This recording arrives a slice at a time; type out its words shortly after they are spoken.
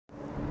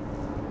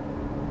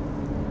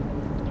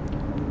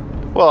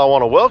Well, I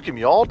want to welcome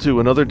you all to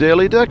another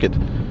Daily Decade,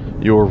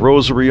 your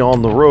rosary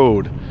on the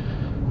road.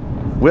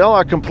 Well,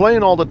 I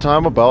complain all the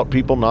time about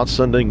people not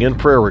sending in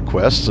prayer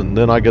requests, and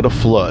then I get a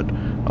flood.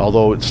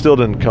 Although it still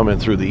didn't come in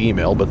through the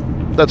email, but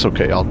that's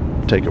okay. I'll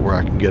take it where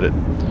I can get it.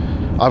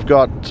 I've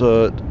got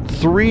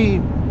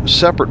 3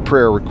 separate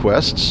prayer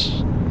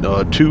requests,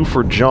 2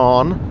 for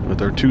John.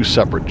 They're 2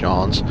 separate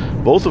Johns,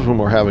 both of whom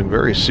are having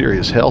very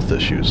serious health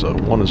issues.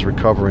 One is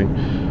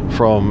recovering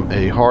from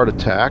a heart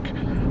attack,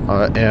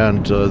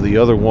 and the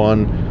other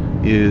one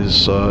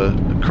is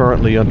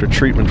currently under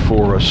treatment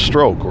for a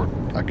stroke, or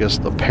I guess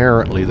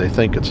apparently they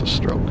think it's a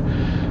stroke.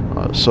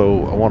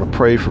 So I want to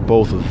pray for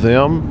both of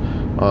them,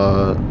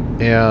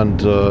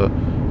 and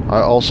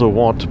I also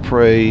want to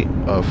pray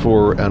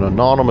for an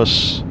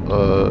anonymous,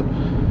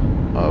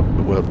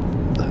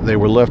 they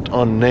were left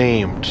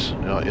unnamed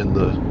in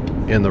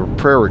the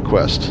prayer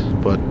request,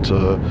 but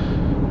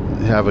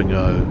having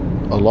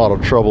a lot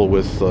of trouble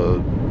with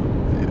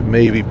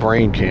maybe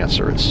brain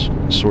cancer. It's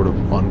sort of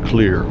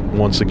unclear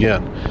once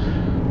again.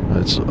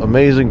 It's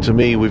amazing to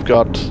me. We've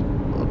got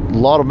a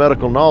lot of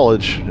medical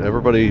knowledge.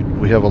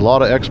 We have a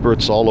lot of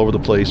experts all over the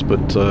place,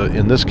 but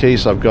in this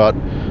case I've got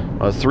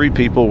 3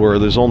 people where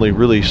there's only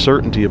really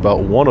certainty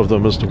about one of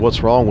them as to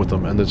what's wrong with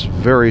them, and it's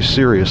very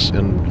serious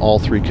in all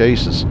 3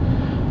 cases.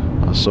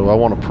 So I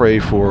want to pray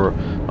for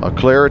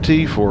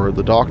clarity for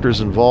the doctors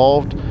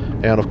involved,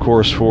 and of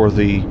course for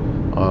the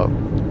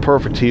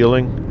perfect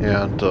healing.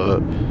 And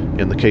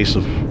in the case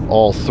of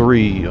all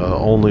 3,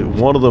 only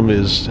one of them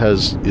is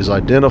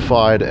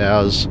identified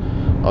as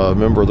a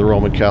member of the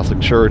Roman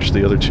Catholic Church.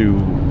 The other 2,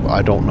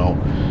 I don't know.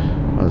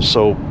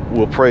 So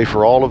we'll pray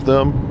for all of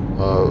them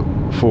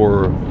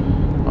for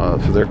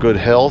their good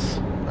health,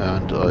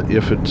 and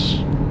if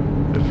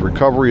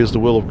recovery is the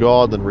will of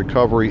God, then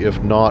recovery.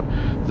 If not,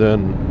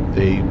 then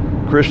a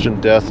Christian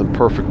death and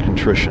perfect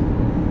contrition.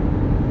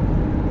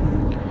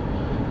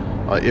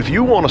 If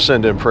you want to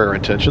send in prayer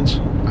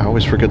intentions, I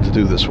always forget to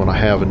do this when I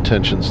have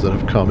intentions that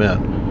have come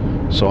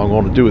in, so I'm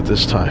going to do it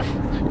this time.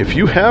 If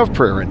you have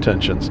prayer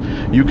intentions,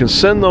 you can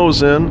send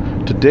those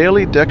in to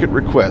Daily Decade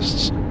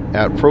Requests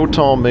at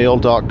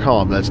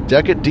protonmail.com. That's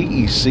Decade,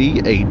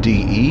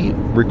 D-E-C-A-D-E,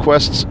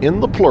 requests in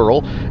the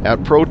plural, at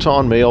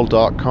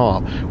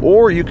protonmail.com.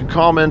 Or you can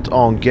comment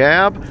on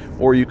Gab,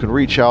 or you can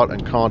reach out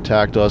and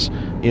contact us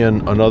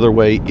in another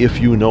way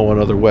if you know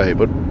another way.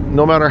 But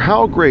no matter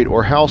how great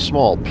or how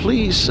small,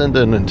 please send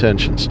in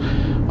intentions.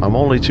 I'm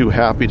only too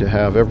happy to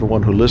have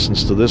everyone who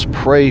listens to this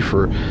pray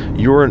for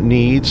your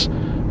needs,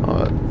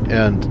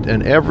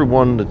 and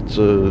everyone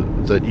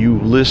that you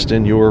list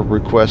in your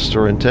requests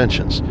or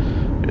intentions.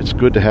 It's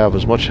good to have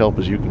as much help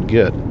as you can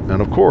get.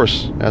 And of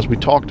course, as we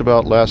talked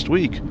about last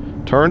week,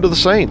 turn to the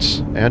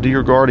saints and to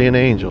your guardian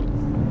angel.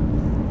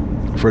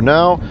 For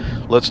now,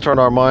 let's turn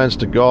our minds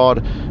to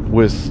God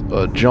with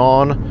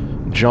John,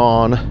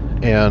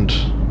 and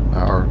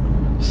our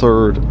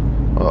 3rd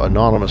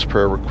anonymous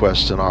prayer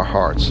request in our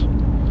hearts.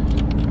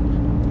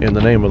 In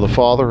the name of the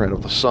Father, and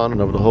of the Son, and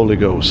of the Holy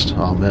Ghost.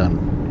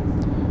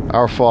 Amen.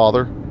 Our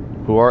Father,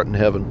 who art in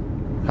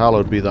heaven,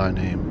 hallowed be thy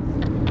name.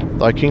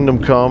 Thy kingdom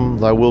come,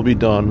 thy will be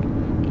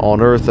done, on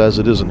earth as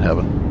it is in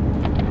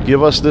heaven.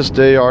 Give us this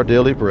day our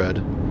daily bread,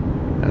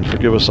 and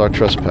forgive us our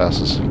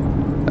trespasses,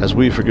 as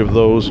we forgive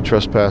those who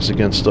trespass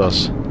against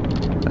us.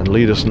 And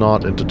lead us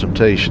not into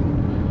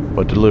temptation,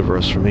 but deliver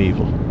us from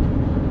evil.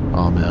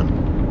 Amen.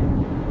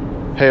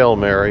 Hail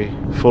Mary,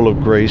 full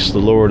of grace, the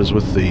Lord is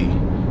with thee.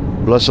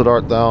 Blessed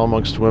art thou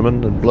amongst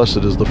women, and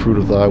blessed is the fruit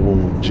of thy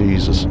womb,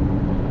 Jesus.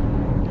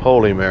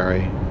 Holy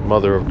Mary,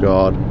 Mother of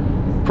God,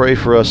 pray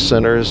for us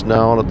sinners,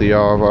 now and at the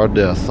hour of our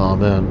death.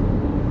 Amen.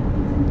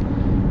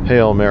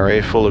 Hail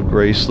Mary, full of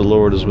grace, the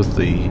Lord is with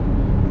thee.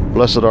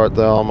 Blessed art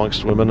thou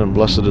amongst women, and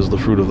blessed is the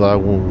fruit of thy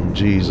womb,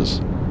 Jesus.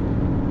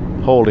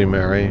 Holy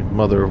Mary,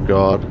 Mother of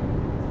God,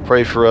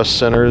 pray for us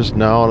sinners,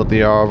 now and at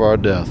the hour of our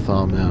death.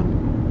 Amen.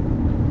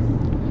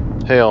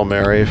 Hail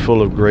Mary,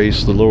 full of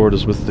grace, the Lord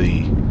is with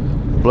thee.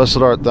 Blessed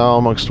art thou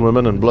amongst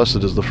women, and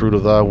blessed is the fruit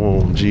of thy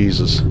womb,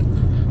 Jesus.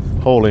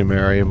 Holy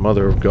Mary,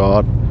 Mother of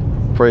God,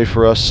 pray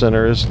for us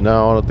sinners,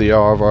 now and at the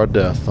hour of our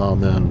death.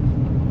 Amen.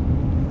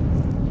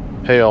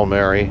 Hail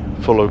Mary,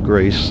 full of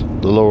grace,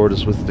 the Lord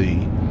is with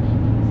thee.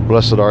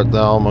 Blessed art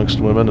thou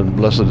amongst women, and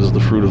blessed is the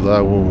fruit of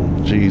thy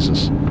womb,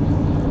 Jesus.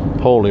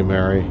 Holy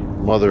Mary,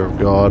 Mother of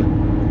God,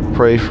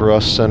 pray for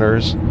us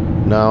sinners,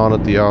 now and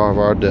at the hour of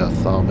our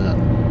death.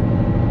 Amen.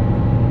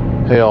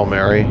 Hail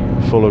Mary,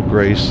 full of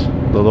grace,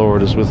 the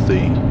Lord is with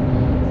thee.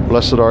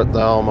 Blessed art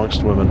thou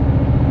amongst women,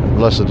 and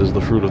blessed is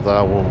the fruit of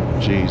thy womb,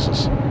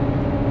 Jesus.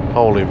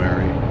 Holy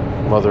Mary,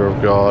 Mother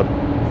of God,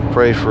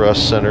 pray for us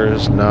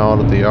sinners, now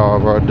and at the hour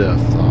of our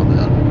death.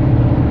 Amen.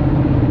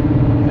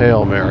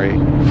 Hail Mary,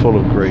 full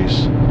of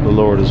grace, the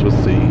Lord is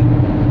with thee.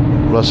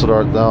 Blessed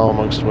art thou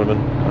amongst women,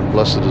 and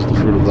blessed is the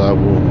fruit of thy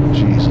womb,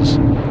 Jesus.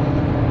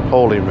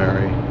 Holy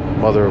Mary,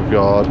 Mother of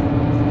God,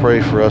 pray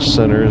for us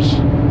sinners,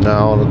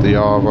 now and at the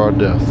hour of our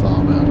death.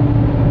 Amen.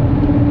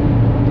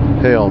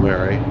 Hail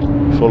Mary,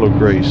 full of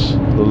grace,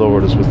 the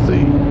Lord is with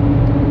thee.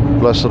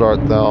 Blessed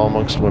art thou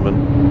amongst women,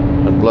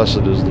 and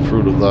blessed is the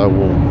fruit of thy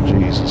womb,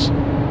 Jesus.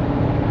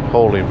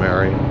 Holy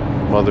Mary,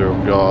 Mother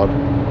of God,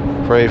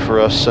 pray for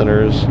us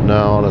sinners,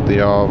 now and at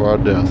the hour of our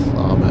death.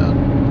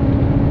 Amen.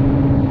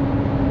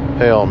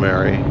 Hail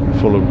Mary,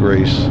 full of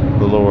grace,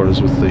 the Lord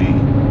is with thee.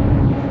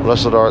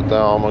 Blessed art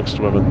thou amongst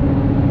women,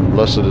 and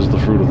blessed is the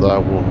fruit of thy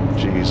womb,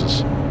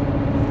 Jesus.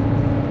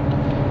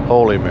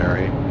 Holy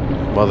Mary,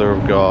 Mother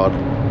of God,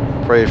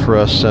 pray for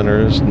us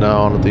sinners,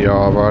 now and at the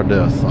hour of our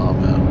death.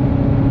 Amen.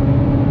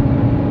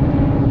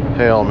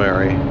 Hail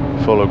Mary,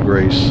 full of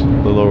grace,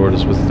 the Lord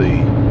is with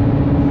thee.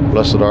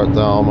 Blessed art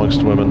thou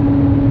amongst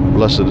women,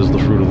 blessed is the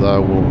fruit of thy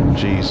womb,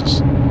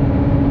 Jesus.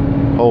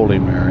 Holy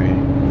Mary,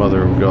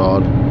 Mother of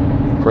God,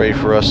 pray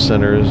for us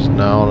sinners,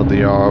 now and at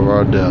the hour of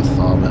our death.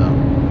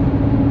 Amen.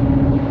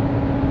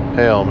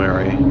 Hail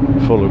Mary,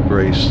 full of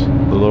grace,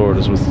 the Lord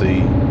is with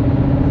thee.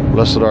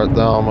 Blessed art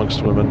thou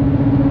amongst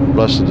women,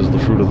 blessed is the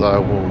fruit of thy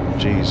womb,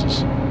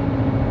 Jesus.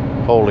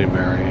 Holy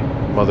Mary,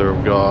 Mother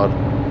of God,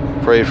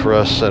 pray for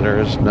us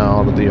sinners, now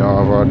and at the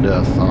hour of our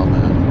death.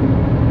 Amen.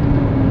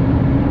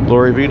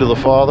 Glory be to the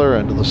Father,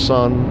 and to the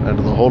Son, and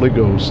to the Holy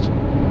Ghost,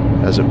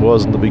 as it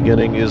was in the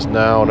beginning, is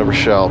now, and ever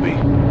shall be,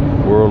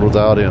 world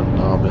without end.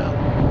 Amen.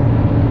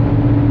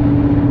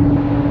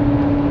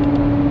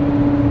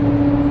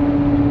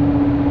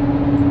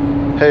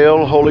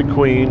 Hail, Holy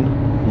Queen,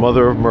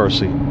 Mother of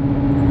Mercy,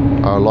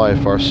 our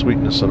life, our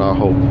sweetness, and our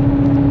hope.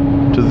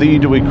 To thee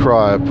do we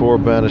cry, poor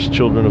banished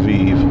children of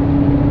Eve.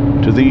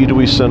 To thee do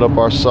we send up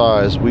our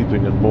sighs,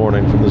 weeping and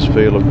mourning from this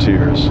vale of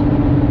tears.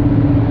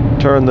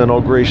 Turn then,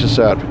 O gracious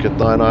Advocate,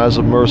 thine eyes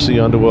of mercy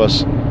unto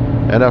us,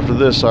 and after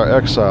this our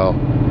exile,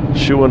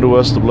 shew unto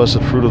us the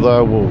blessed fruit of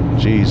thy womb,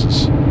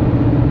 Jesus.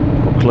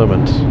 O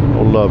clement,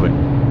 O loving,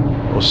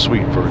 O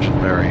sweet Virgin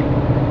Mary.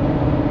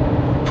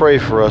 Pray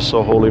for us,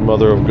 O Holy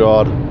Mother of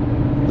God,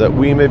 that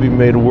we may be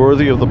made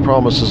worthy of the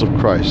promises of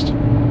Christ.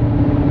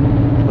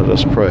 Let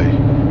us pray.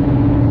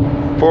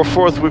 Pour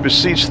forth, we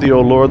beseech thee,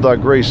 O Lord, thy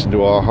grace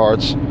into our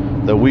hearts,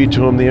 that we,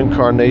 to whom the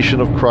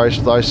incarnation of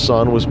Christ thy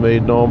Son was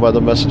made known by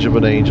the message of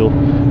an angel,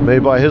 may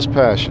by his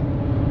passion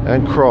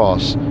and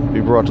cross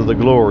be brought to the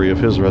glory of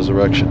his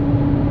resurrection.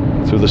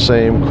 Through the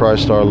same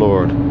Christ our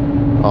Lord.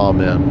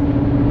 Amen.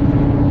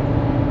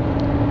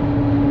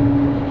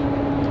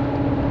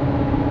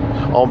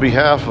 On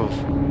behalf of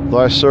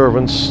thy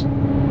servants,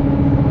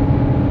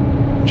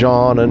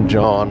 John, and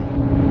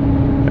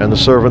the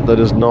servant that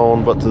is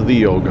known but to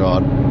thee, O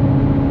God,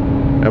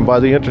 and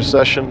by the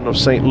intercession of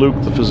St. Luke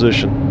the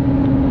physician,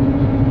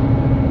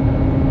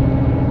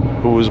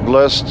 who was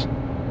blessed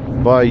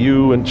by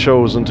you and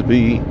chosen to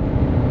be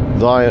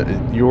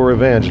your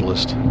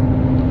evangelist,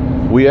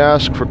 we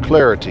ask for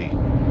clarity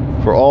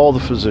for all the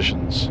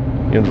physicians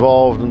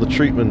involved in the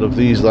treatment of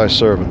these thy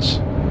servants,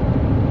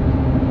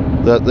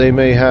 that they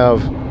may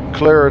have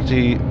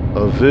clarity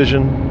of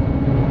vision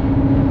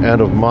and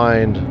of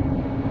mind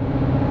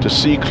to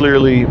see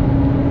clearly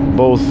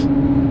both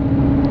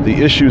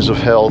the issues of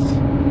health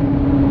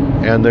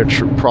and their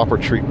proper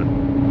treatment,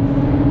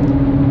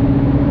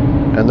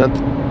 and that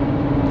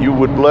you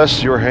would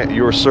bless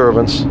your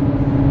servants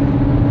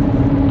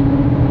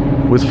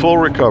with full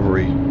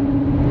recovery,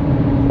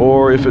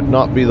 or if it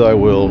not be thy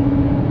will,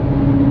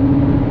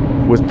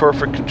 with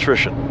perfect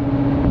contrition,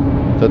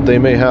 that they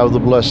may have the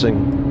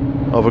blessing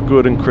of a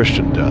good and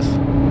Christian death,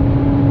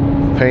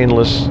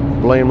 painless,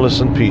 blameless,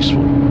 and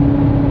peaceful,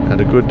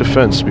 and a good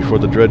defense before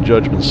the dread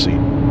judgment seat.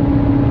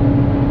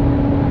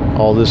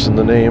 All this in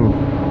the name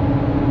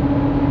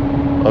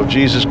of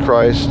Jesus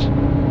Christ,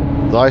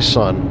 thy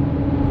Son,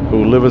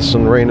 who liveth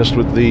and reigneth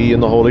with thee in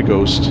the Holy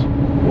Ghost,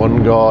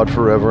 one God,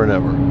 forever and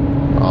ever.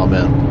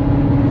 Amen.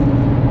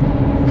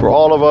 For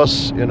all of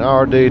us in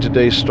our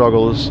day-to-day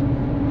struggles,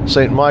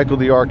 St. Michael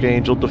the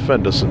Archangel,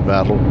 defend us in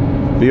battle.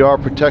 Be our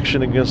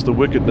protection against the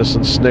wickedness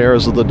and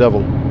snares of the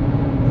devil.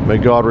 May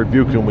God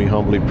rebuke him, we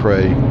humbly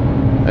pray.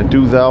 And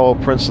do thou, O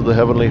Prince of the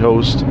heavenly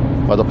host,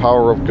 by the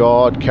power of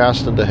God,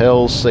 cast into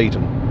hell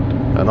Satan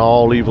and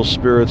all evil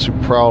spirits who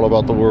prowl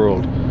about the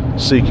world,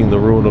 seeking the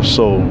ruin of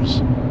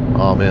souls.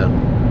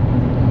 Amen.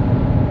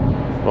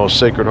 Most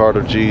Sacred Heart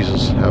of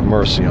Jesus, have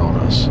mercy on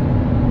us.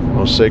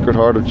 Most Sacred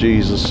Heart of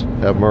Jesus,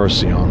 have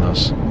mercy on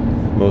us.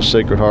 Most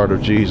Sacred Heart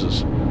of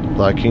Jesus,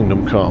 thy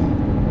kingdom come.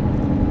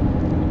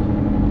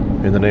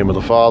 In the name of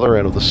the Father,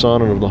 and of the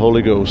Son, and of the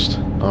Holy Ghost.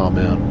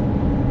 Amen.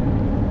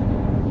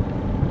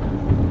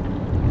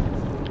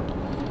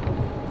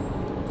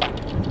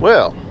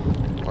 Well,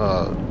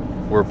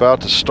 we're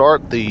about to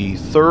start the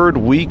third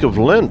week of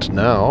Lent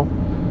now.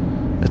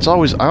 I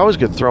always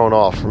get thrown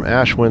off from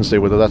Ash Wednesday,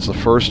 whether that's the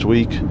first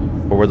week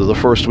or whether the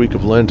first week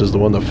of Lent is the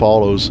one that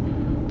follows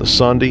the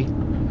Sunday.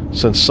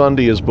 Since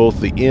Sunday is both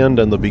the end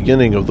and the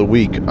beginning of the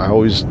week, I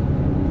always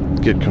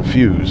get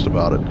confused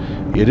about it.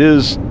 It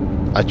is,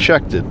 I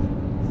checked it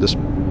this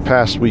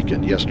past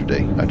weekend,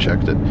 yesterday, I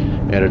checked it,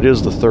 and it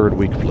is the third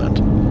week of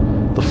Lent.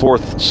 The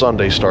fourth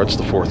Sunday starts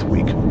the fourth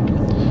week.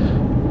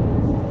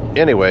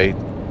 Anyway,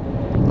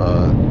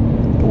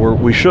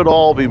 we should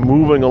all be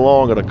moving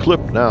along at a clip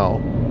now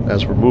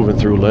as we're moving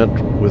through Lent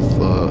with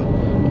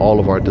all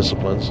of our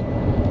disciplines.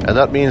 And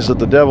that means that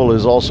the devil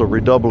is also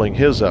redoubling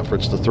his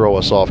efforts to throw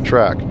us off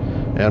track.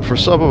 And for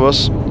some of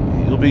us,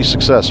 he'll be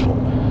successful.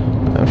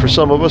 And for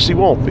some of us, he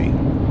won't be.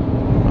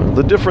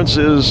 The difference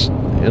is,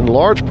 in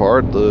large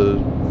part, the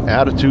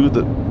attitude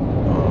that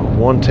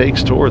one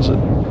takes towards it.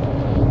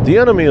 The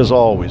enemy is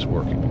always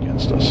working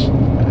against us.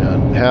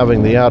 And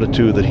having the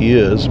attitude that he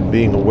is,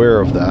 being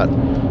aware of that,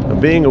 and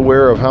being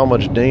aware of how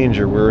much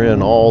danger we're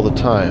in all the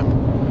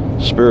time,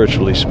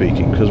 spiritually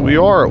speaking, because we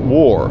are at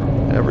war.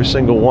 Every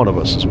single one of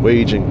us is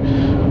waging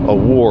a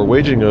war,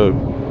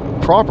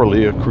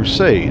 properly a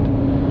crusade.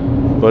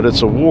 But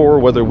it's a war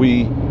whether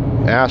we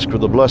ask for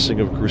the blessing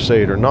of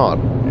crusade or not.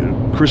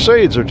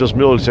 Crusades are just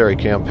military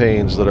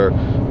campaigns that are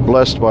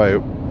blessed by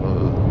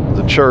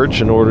the church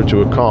in order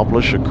to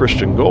accomplish a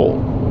Christian goal.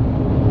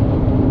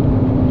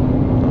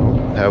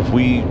 Have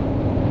we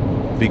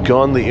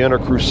begun the inner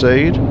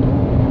crusade,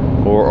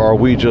 or are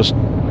we just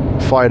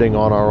fighting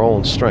on our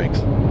own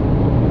strength?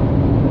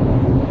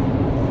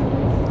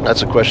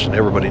 That's a question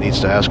everybody needs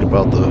to ask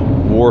about the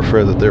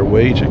warfare that they're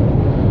waging.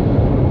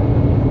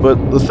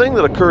 But the thing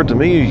that occurred to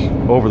me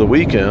over the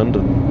weekend,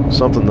 and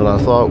something that I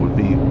thought would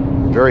be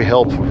very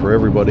helpful for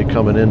everybody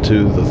coming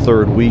into the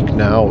third week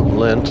now of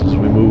Lent as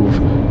we move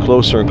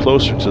closer and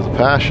closer to the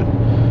Passion,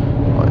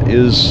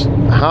 is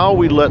how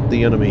we let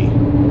the enemy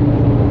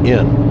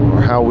in,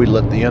 or how we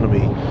let the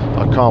enemy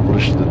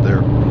accomplish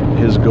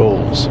his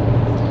goals.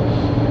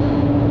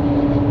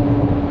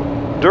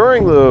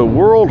 During the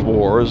World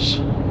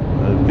Wars,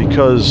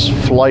 because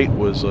flight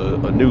was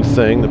a new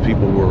thing that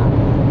people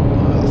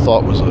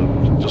thought was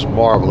just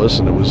marvelous,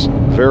 and it was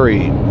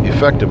very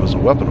effective as a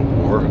weapon of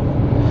war,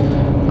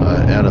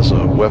 and as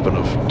a weapon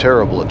of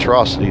terrible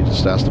atrocity.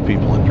 Just ask the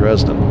people in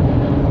Dresden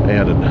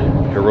and in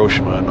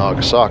Hiroshima and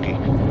Nagasaki,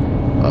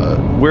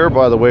 where,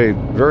 by the way,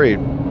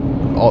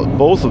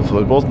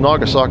 both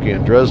Nagasaki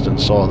and Dresden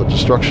saw the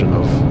destruction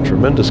of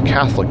tremendous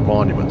Catholic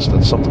monuments.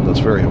 That's something that's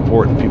very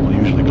important. People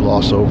usually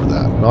gloss over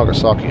that,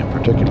 Nagasaki in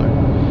particular.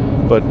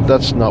 But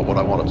that's not what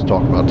I wanted to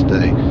talk about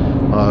today.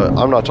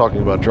 I'm not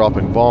talking about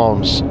dropping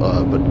bombs,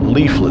 but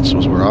leaflets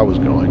was where I was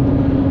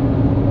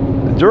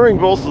going. During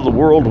both of the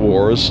world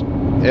wars,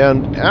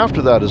 and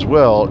after that as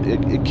well,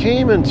 it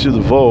came into the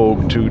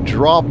vogue to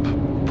drop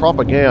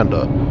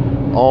propaganda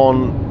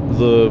on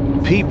the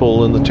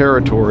people in the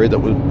territory that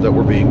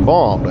were being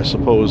bombed. I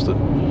suppose that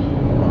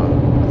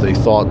they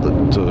thought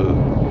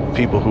that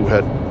people who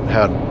had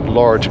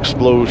large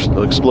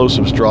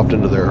explosives dropped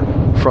into their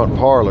front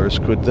parlors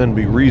could then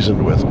be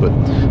reasoned with, but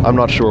I'm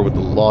not sure what the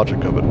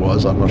logic of it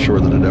was. I'm not sure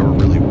that it ever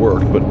really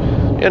worked, but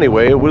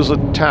anyway, it was a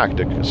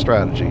tactic, a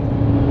strategy,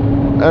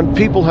 and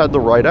people had the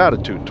right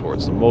attitude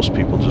towards them. Most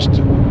people just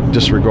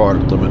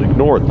disregarded them and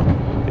ignored them.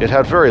 It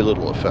had very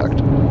little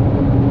effect.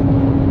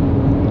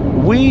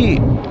 We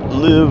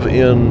live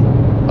in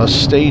a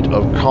state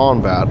of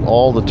combat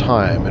all the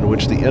time in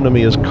which the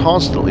enemy is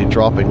constantly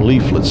dropping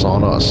leaflets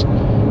on us,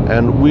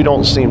 and we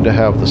don't seem to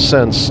have the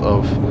sense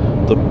of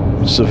the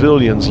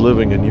civilians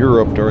living in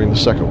Europe during the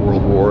Second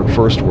World War and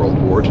First World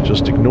War to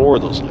just ignore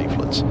those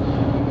leaflets.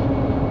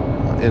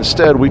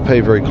 Instead, we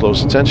pay very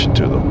close attention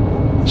to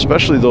them,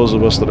 especially those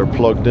of us that are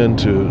plugged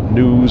into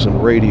news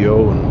and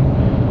radio, and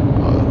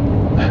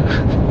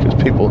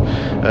because people,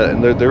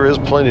 and there is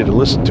plenty to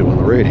listen to on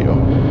the radio,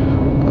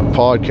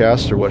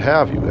 podcasts or what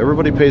have you.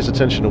 Everybody pays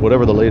attention to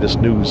whatever the latest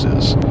news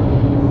is.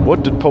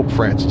 What did Pope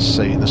Francis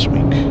say this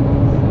week?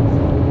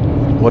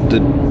 What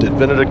did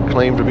Benedict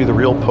claim to be the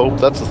real Pope?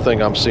 That's the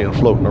thing I'm seeing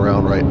floating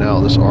around right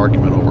now, this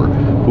argument over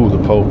who the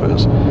Pope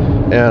is.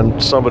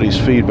 And somebody's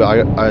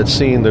feedback, I had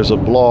seen there's a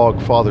blog,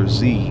 Father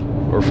Z,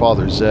 or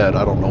Father Zed,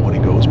 I don't know what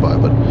he goes by,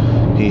 but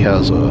he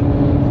has a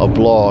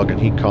blog, and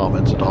he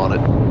commented on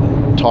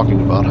it,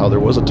 talking about how there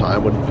was a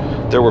time when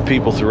there were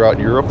people throughout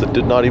Europe that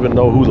did not even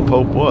know who the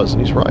Pope was,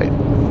 and he's right.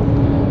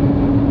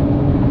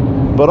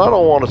 But I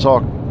don't want to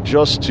talk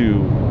just to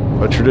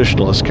a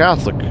traditionalist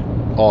Catholic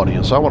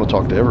audience. I want to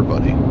talk to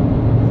everybody,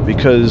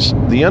 because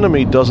the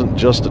enemy doesn't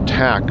just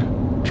attack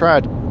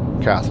trad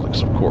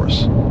Catholics, of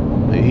course.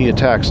 He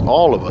attacks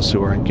all of us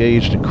who are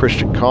engaged in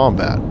Christian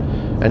combat,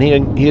 and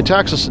he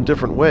attacks us in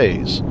different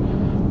ways.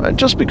 And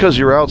just because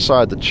you're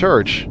outside the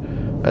church,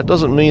 that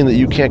doesn't mean that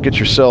you can't get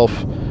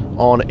yourself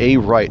on a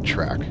right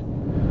track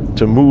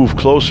to move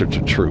closer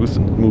to truth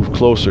and move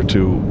closer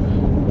to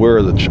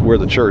where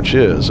the church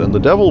is. And the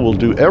devil will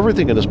do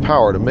everything in his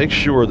power to make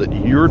sure that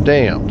you're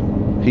damned.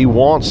 He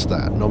wants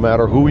that, no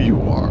matter who you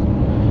are.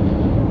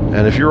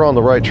 And if you're on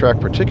the right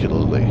track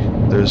particularly,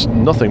 there's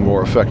nothing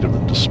more effective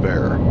than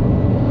despair.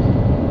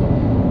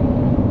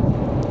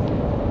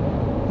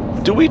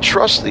 Do we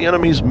trust the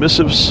enemy's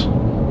missives,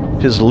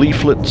 his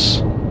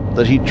leaflets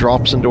that he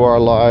drops into our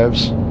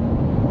lives?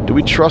 Do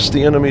we trust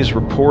the enemy's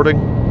reporting?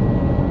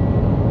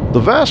 The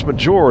vast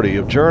majority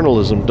of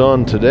journalism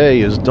done today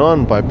is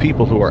done by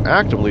people who are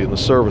actively in the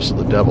service of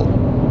the devil.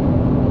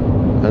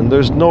 And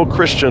there's no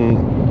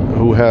Christian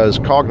who has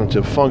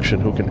cognitive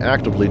function who can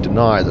actively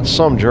deny that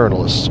some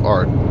journalists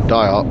are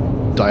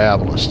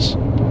diabolists.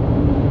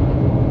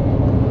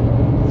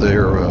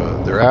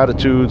 their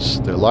attitudes,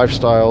 their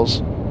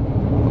lifestyles,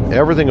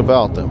 everything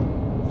about them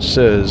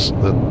says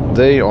that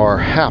they are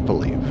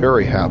happily,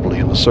 very happily,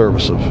 in the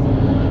service of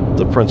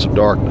the Prince of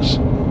Darkness.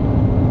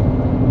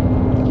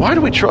 Why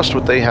do we trust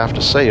what they have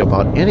to say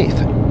about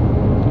anything?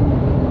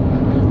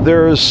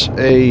 There's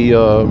a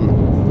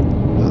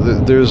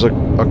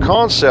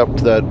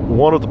concept that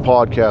one of the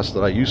podcasts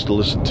that I used to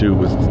listen to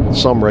with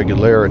some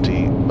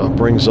regularity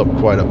brings up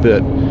quite a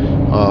bit,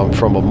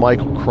 from a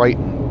Michael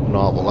Crichton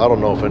novel. I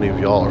don't know if any of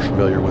y'all are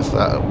familiar with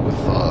that,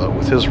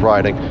 with his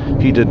writing.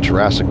 He did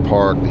Jurassic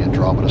Park, The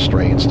Andromeda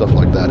Strain, stuff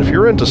like that. If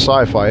you're into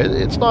sci-fi,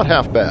 it's not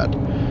half bad.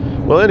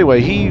 Well,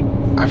 anyway,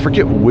 I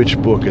forget which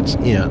book it's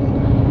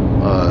in.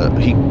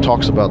 He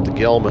talks about the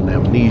Gelman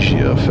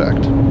amnesia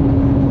effect.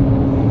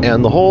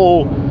 And the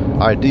whole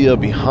idea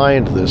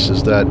behind this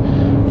is that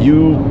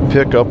you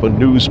pick up a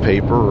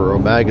newspaper or a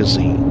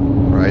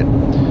magazine, right?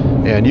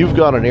 And you've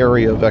got an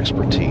area of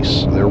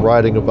expertise. They're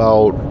writing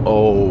about,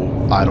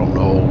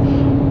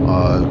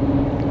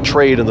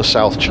 trade in the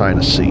South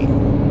China Sea.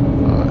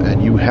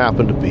 And you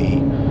happen to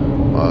be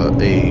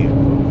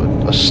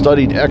a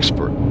studied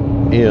expert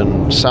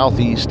in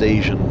Southeast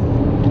Asian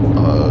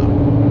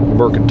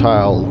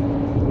mercantile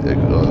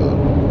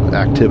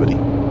activity,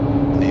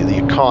 the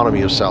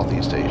economy of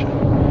Southeast Asia.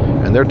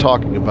 And they're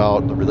talking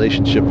about the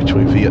relationship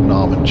between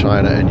Vietnam and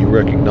China, and you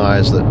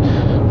recognize that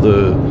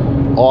the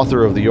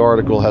author of the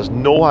article has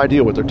no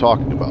idea what they're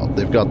talking about.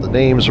 They've got the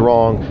names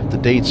wrong, the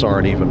dates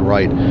aren't even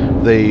right.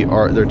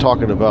 They're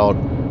talking about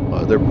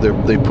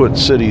they put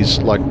cities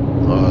like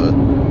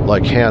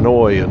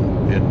Hanoi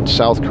in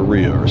South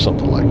Korea or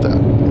something like that.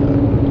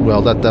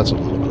 Well, that's a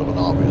little bit of an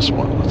obvious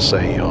one. Let's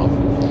say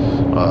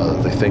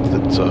they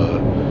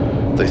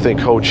think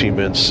Ho Chi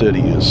Minh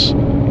City is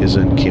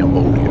in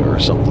Cambodia or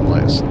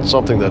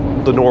something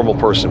that the normal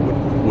person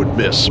would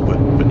miss,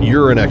 but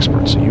you're an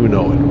expert, so you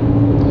know it.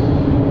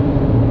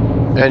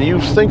 And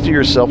you think to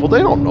yourself, well,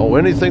 they don't know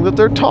anything that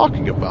they're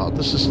talking about.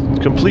 This is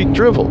complete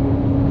drivel.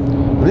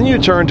 And then you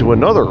turn to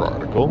another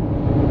article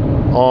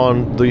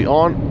on the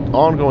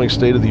ongoing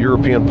state of the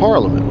European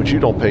Parliament, which you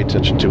don't pay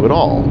attention to at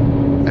all,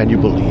 and you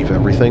believe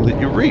everything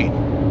that you read.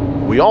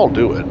 We all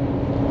do it.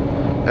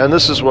 And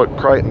this is what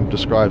Crichton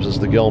describes as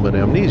the Gelman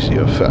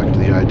amnesia effect,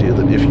 the idea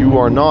that if you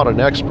are not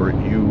an expert,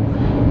 you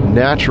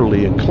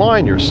naturally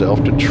incline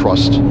yourself to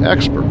trust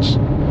experts.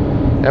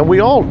 And we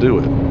all do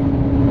it.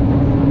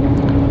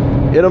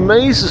 It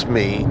amazes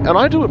me, and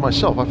I do it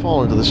myself, I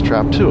fall into this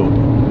trap too.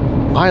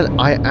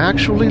 I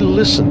actually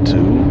listen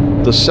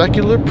to the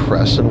secular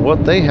press and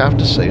what they have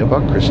to say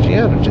about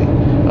Christianity,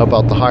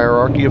 about the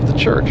hierarchy of the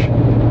church,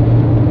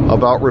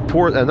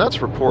 and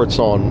that's reports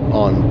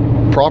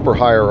on proper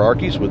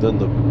hierarchies within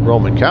the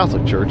Roman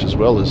Catholic Church as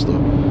well as the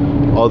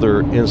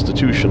other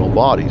institutional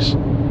bodies.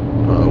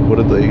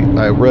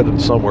 I read it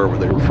somewhere where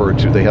they referred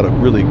to, they had a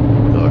really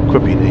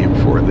quippy name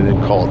for it. They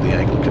didn't call it the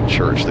Anglican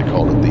Church. They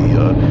called it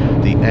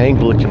the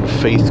Anglican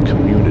Faith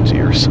Community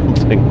or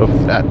something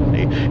of that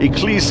name.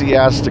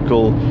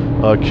 Ecclesiastical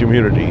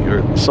community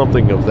or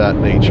something of that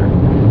nature.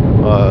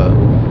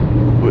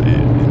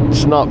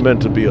 It's not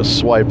meant to be a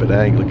swipe at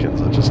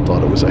Anglicans. I just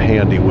thought it was a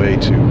handy way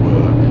to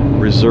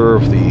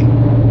reserve the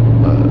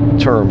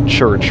term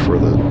church for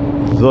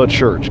the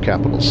church,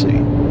 capital C.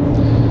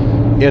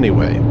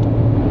 Anyway,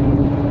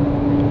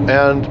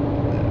 and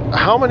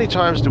how many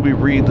times do we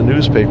read the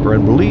newspaper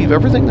and believe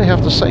everything they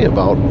have to say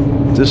about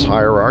this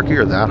hierarchy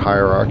or that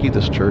hierarchy,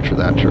 this church or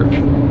that church?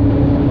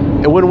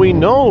 And when we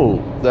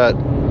know that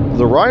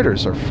the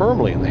writers are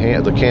firmly in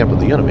the camp of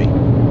the enemy,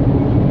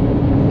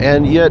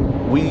 and yet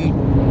we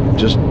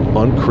just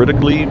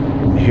uncritically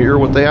hear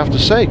what they have to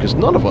say, because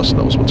none of us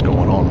knows what's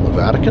going on in the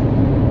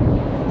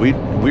Vatican. We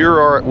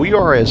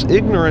are as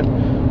ignorant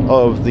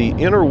of the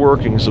inner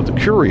workings of the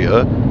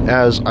Curia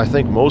as I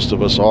think most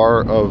of us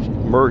are of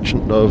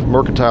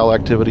mercantile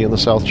activity in the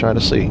South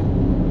China Sea.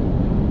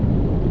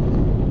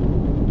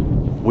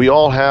 We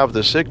all have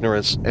this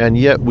ignorance, and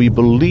yet we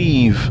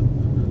believe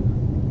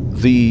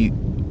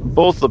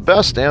both the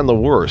best and the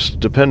worst,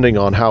 depending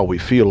on how we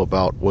feel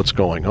about what's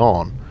going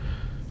on.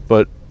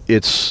 But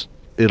it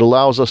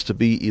allows us to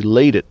be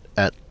elated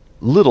at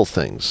little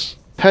things,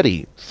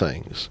 petty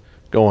things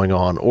going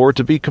on, or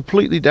to be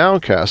completely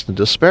downcast and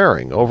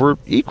despairing over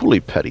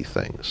equally petty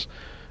things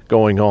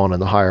going on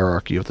in the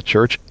hierarchy of the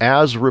church,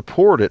 as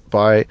reported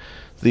by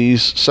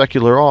these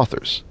secular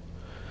authors.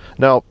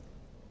 Now,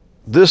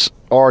 this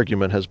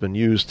argument has been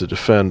used to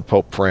defend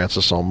Pope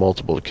Francis on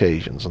multiple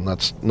occasions, and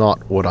that's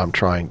not what I'm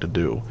trying to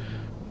do.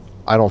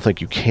 I don't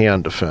think you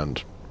can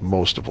defend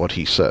most of what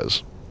he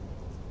says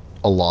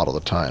a lot of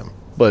the time.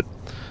 But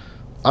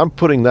I'm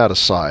putting that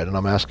aside, and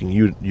I'm asking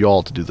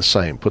y'all to do the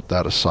same. Put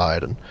that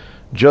aside and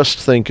just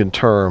think in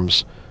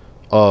terms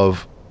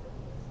of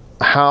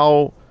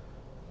how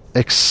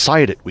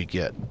excited we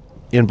get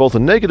in both a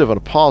negative and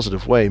a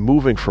positive way,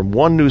 moving from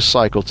one news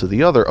cycle to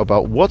the other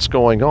about what's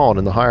going on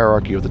in the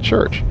hierarchy of the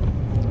church.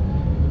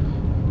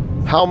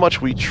 How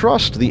much we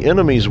trust the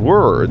enemy's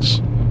words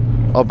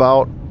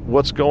about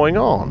what's going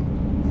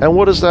on. And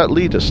what does that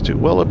lead us to?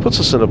 Well, it puts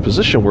us in a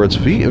position where it's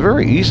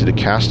very easy to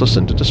cast us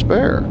into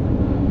despair.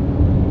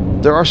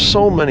 There are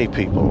so many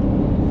people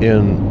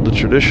in the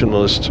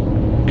traditionalist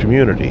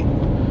community,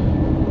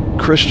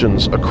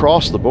 Christians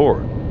across the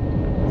board,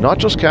 not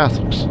just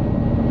Catholics,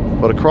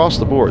 but across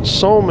the board,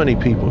 so many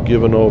people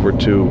given over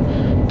to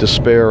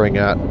despairing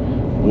at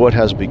what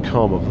has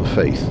become of the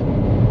faith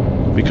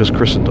because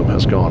Christendom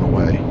has gone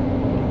away.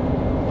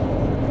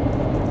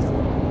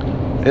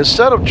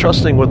 Instead of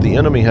trusting what the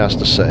enemy has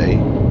to say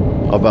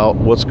about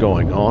what's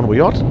going on, we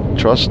ought to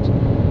trust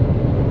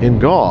in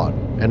God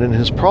and in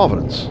His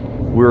providence.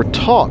 We're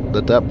taught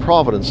that that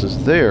providence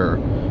is there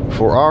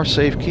for our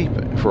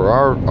safekeeping, for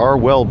our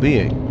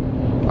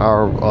well-being,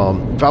 our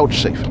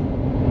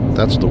vouchsafing.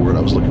 That's the word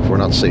I was looking for,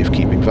 not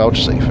safekeeping,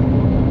 vouchsafing.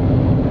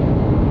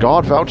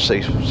 God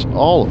vouchsafes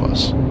all of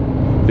us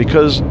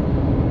because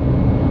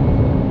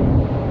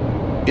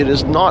it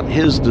is not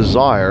His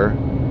desire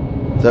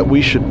that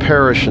we should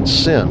perish in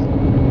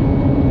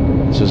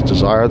sin. It's His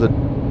desire that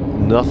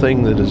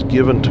nothing that is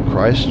given to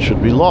Christ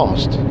should be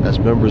lost. As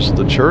members of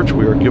the church,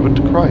 we are given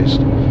to Christ.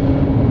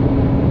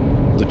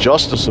 The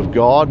justice of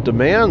God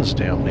demands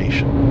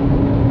damnation.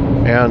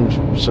 And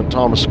St.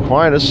 Thomas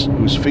Aquinas,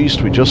 whose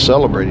feast we just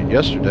celebrated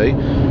yesterday,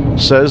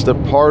 says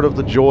that part of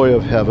the joy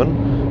of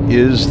heaven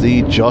is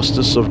the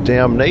justice of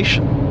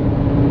damnation.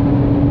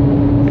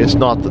 It's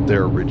not that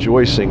they're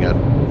rejoicing at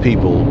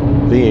people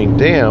being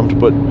damned,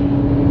 but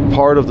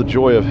part of the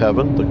joy of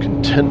heaven, the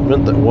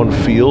contentment that one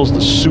feels,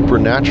 the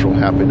supernatural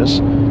happiness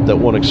that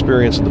one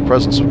experiences in the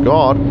presence of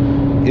God,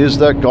 is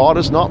that God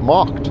is not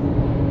mocked.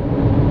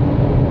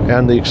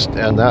 And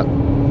that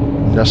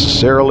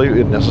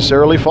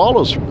necessarily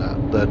follows from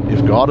that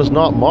if God is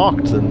not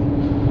mocked,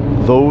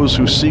 then those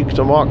who seek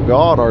to mock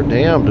God are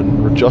damned,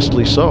 and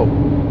justly so.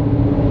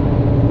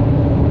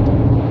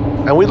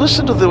 And we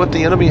listen to what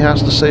the enemy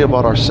has to say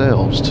about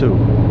ourselves too,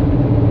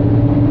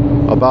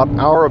 about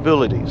our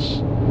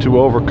abilities to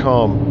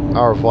overcome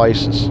our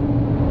vices.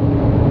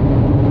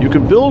 You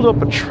can build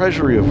up a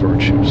treasury of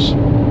virtues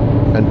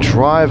and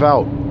drive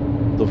out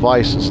the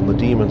vices and the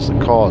demons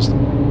that cause them.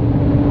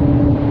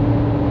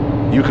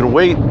 You can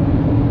wait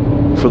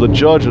for the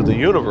judge of the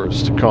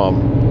universe to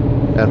come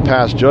and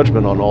pass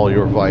judgment on all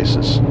your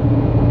vices.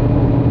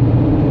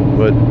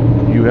 But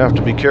you have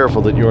to be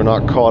careful that you're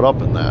not caught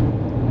up in that.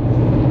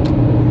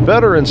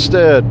 Better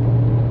instead,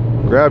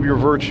 grab your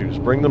virtues,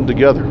 bring them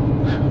together,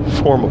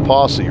 form a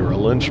posse or a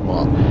lynch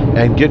mob,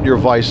 and get your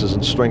vices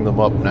and string them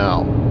up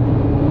now.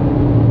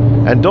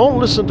 And don't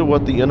listen to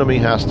what the enemy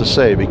has to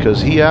say,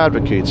 because he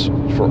advocates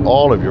for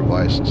all of your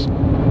vices.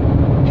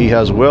 He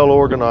has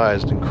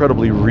well-organized,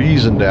 incredibly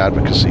reasoned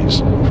advocacies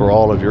for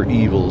all of your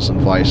evils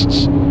and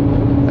vices.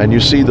 And you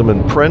see them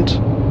in print,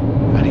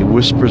 and he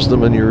whispers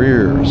them in your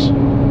ears.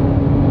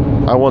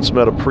 I once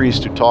met a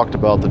priest who talked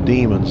about the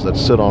demons that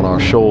sit on our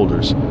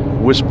shoulders,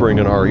 whispering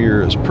in our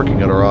ears,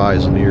 pricking at our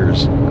eyes and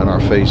ears and our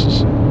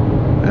faces.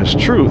 And it's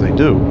true, they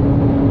do.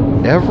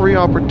 Every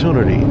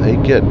opportunity they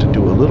get to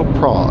do a little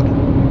prod,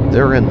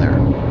 they're in there.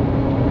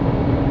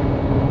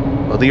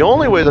 But the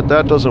only way that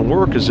doesn't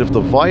work is if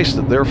the vice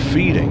that they're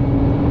feeding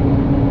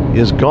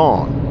is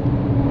gone,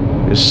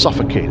 is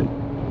suffocated,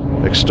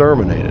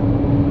 exterminated.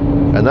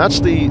 And that's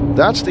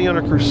the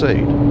inner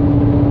crusade.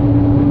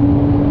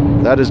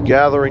 That is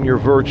gathering your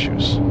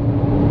virtues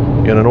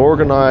in an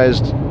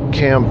organized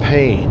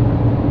campaign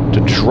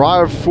to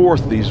drive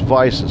forth these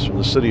vices from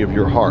the city of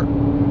your heart,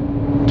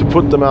 to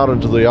put them out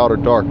into the outer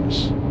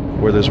darkness,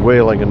 where there's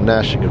wailing and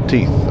gnashing of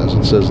teeth, as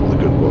it says in the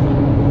good book.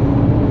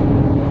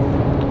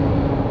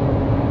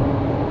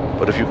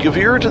 But if you give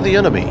ear to the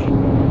enemy,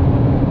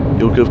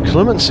 you'll give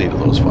clemency to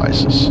those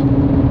vices.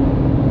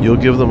 You'll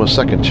give them a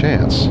second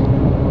chance.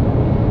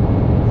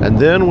 And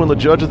then when the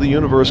judge of the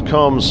universe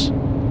comes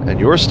and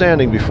you're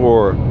standing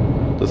before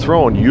the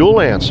throne,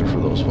 you'll answer for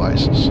those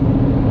vices.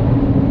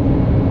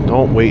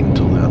 Don't wait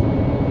until then.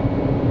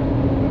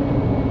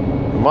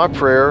 And my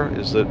prayer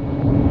is that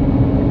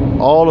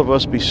all of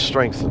us be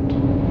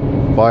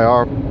strengthened by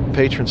our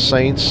patron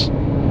saints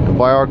and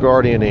by our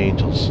guardian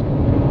angels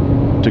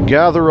to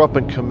gather up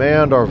and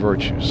command our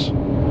virtues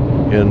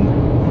in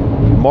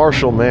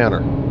martial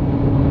manner,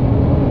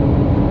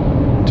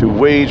 to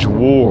wage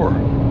war,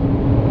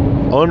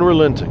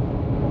 unrelenting,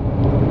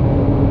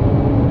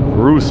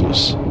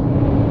 ruthless,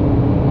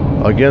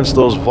 against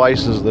those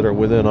vices that are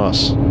within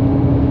us,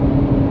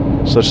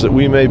 such that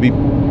we may be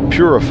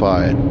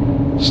purified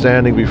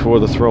standing before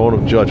the throne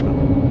of judgment,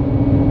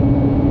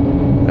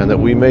 and that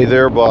we may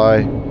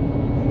thereby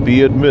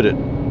be admitted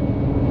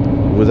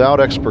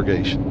without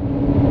expurgation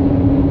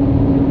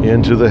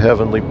into the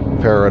heavenly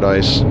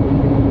paradise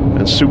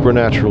and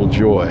supernatural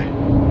joy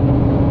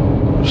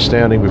of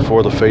standing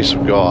before the face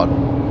of God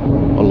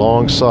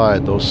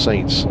alongside those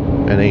saints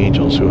and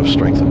angels who have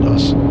strengthened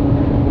us.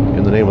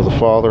 In the name of the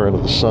Father, and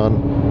of the Son,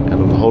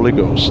 and of the Holy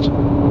Ghost.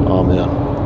 Amen.